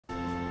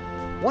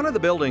One of the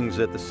buildings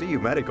at the CU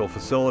Medical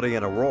Facility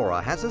in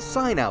Aurora has a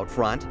sign out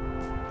front,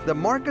 the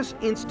Marcus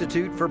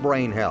Institute for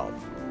Brain Health.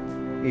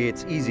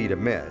 It's easy to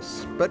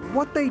miss, but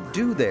what they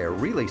do there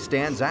really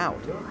stands out.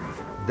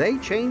 They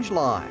change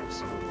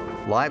lives.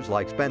 Lives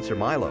like Spencer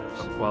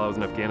Milo's. While I was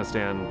in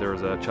Afghanistan, there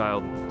was a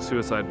child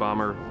suicide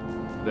bomber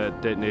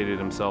that detonated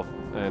himself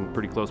in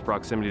pretty close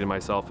proximity to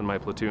myself and my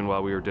platoon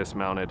while we were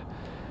dismounted.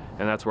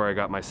 And that's where I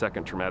got my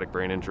second traumatic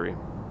brain injury.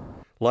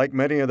 Like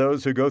many of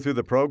those who go through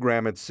the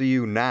program at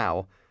CU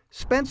now,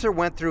 Spencer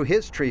went through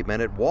his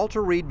treatment at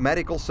Walter Reed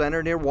Medical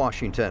Center near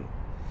Washington.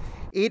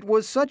 It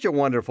was such a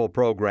wonderful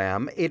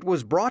program, it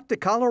was brought to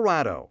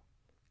Colorado,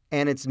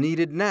 and it's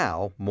needed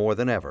now more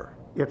than ever.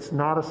 It's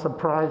not a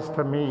surprise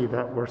to me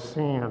that we're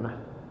seeing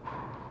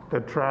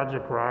the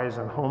tragic rise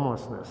in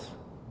homelessness,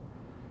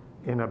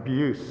 in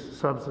abuse,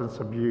 substance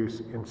abuse,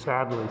 and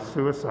sadly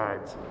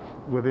suicides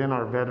within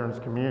our veterans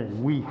community.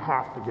 We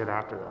have to get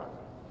after that.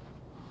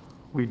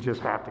 We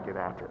just have to get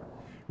after it.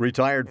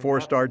 Retired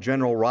four-star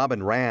General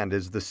Robin Rand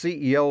is the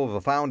CEO of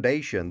a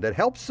foundation that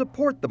helps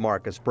support the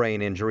Marcus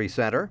Brain Injury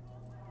Center,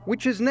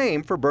 which is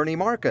named for Bernie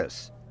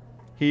Marcus.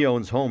 He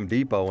owns Home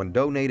Depot and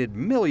donated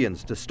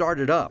millions to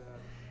start it up.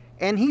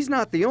 And he's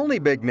not the only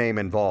big name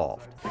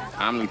involved.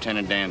 I'm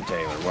Lieutenant Dan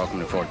Taylor. Welcome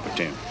to 4th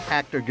Platoon.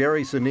 Actor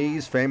Gary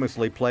Sinise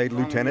famously played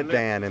Lieutenant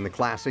Dan in the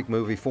classic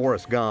movie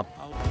Forrest Gump.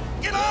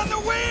 Get on the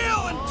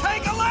wheel and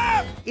take a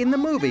left! In the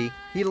movie,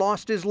 he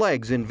lost his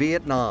legs in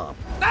Vietnam.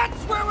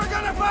 That's where we're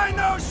gonna find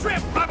those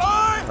shrimp, my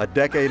boy! A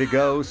decade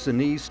ago,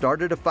 Sinise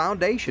started a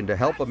foundation to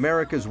help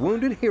America's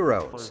wounded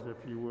heroes.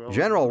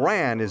 General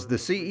Rand is the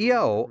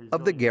CEO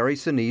of the Gary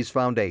Sinise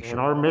Foundation. And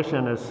our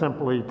mission is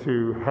simply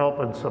to help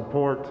and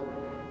support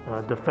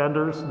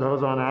defenders,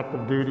 those on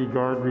active duty,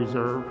 Guard,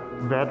 Reserve,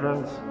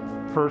 veterans,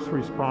 first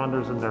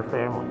responders, and their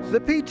families. The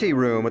PT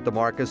room at the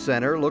Marcus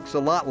Center looks a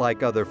lot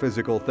like other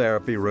physical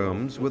therapy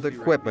rooms with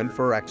equipment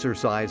for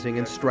exercising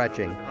and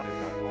stretching.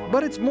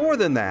 But it's more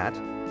than that.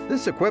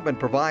 This equipment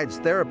provides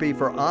therapy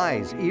for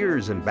eyes,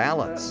 ears, and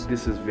balance.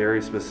 This is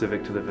very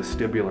specific to the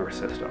vestibular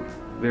system,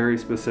 very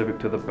specific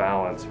to the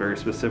balance, very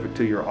specific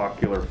to your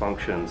ocular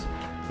functions.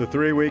 The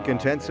 3-week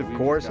intensive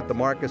course at the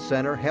Marcus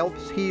Center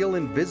helps heal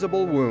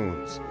invisible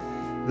wounds.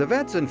 The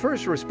vets and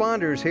first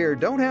responders here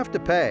don't have to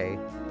pay.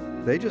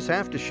 They just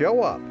have to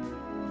show up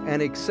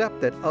and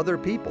accept that other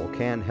people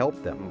can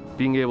help them.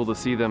 Being able to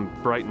see them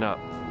brighten up,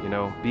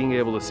 being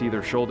able to see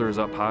their shoulders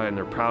up high and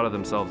they're proud of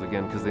themselves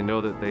again because they know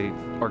that they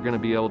are going to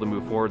be able to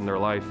move forward in their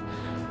life.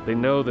 They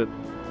know that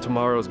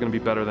tomorrow is going to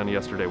be better than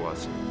yesterday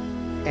was.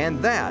 And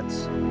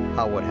that's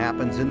how what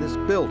happens in this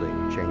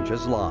building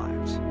changes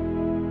lives.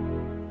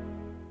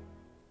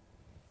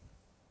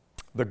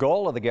 The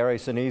goal of the Gary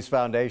Sinise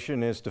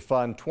Foundation is to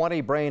fund 20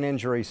 brain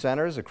injury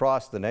centers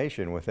across the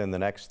nation within the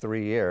next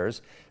 3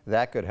 years.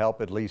 That could help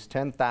at least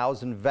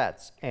 10,000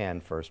 vets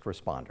and first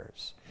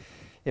responders.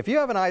 If you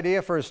have an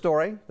idea for a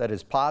story that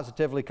is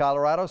positively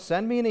Colorado,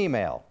 send me an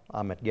email.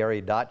 I'm at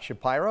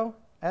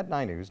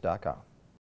gary.shapiro@9news.com.